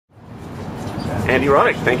Andy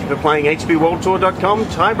Roddick, thank you for playing HPWorldTour.com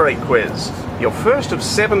tiebreak quiz. Your first of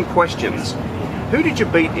 7 questions. Who did you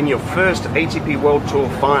beat in your first ATP World Tour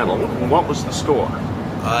final, and what was the score?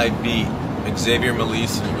 I beat Xavier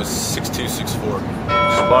Malisse, and it was 6-2, 6-4.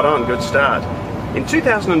 Spot on, good start. In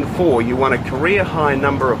 2004, you won a career-high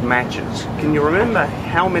number of matches. Can you remember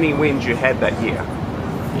how many wins you had that year?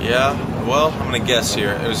 Yeah, well, I'm going to guess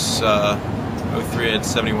here. It was 03, I had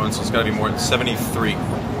 71, so it's got to be more than 73.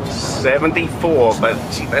 74, but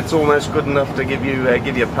that's almost good enough to give you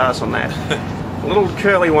a pass on that. A little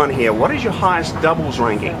curly one here. What is your highest doubles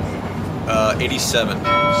ranking? 87.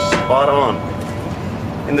 Spot on.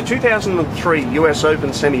 In the 2003 US Open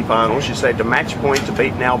semifinals, you saved a match point to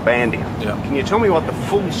beat Albania. Yeah. Can you tell me what the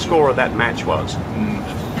full score of that match was?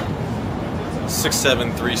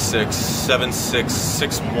 6-7, 3-6, 7-6,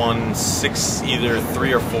 6-1, 6 either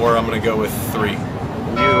 3 or 4. I'm going to go with 3.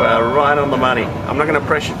 You are right on the money. I'm not going to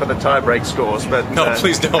press you for the tiebreak scores, but no,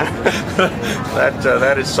 please don't.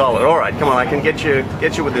 that is solid. All right, come on, I can get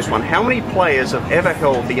you with this one. How many players have ever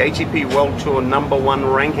held the ATP World Tour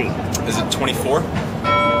 #1 ranking? Is it 24?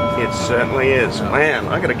 It certainly is. Man,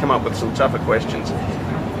 I got to come up with some tougher questions.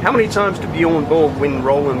 How many times did Bjorn Borg win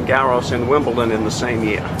Roland Garros and Wimbledon in the same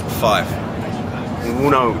year? 5.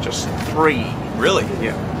 No, just 3. Really?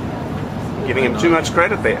 Yeah. Giving him too much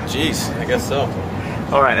credit there. Jeez, I guess so.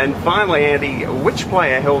 All right, and finally, Andy, which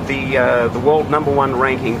player held the world #1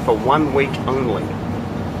 ranking for 1 week only?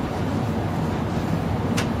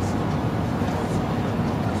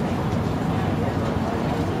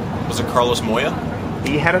 Was it Carlos Moya?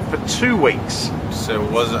 He had it for 2 weeks. So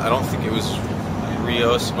it wasn't. I don't think it was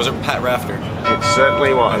Rios. Was it Pat Rafter? It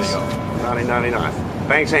certainly was. 1999.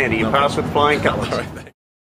 Thanks, Andy. You passed with flying colors.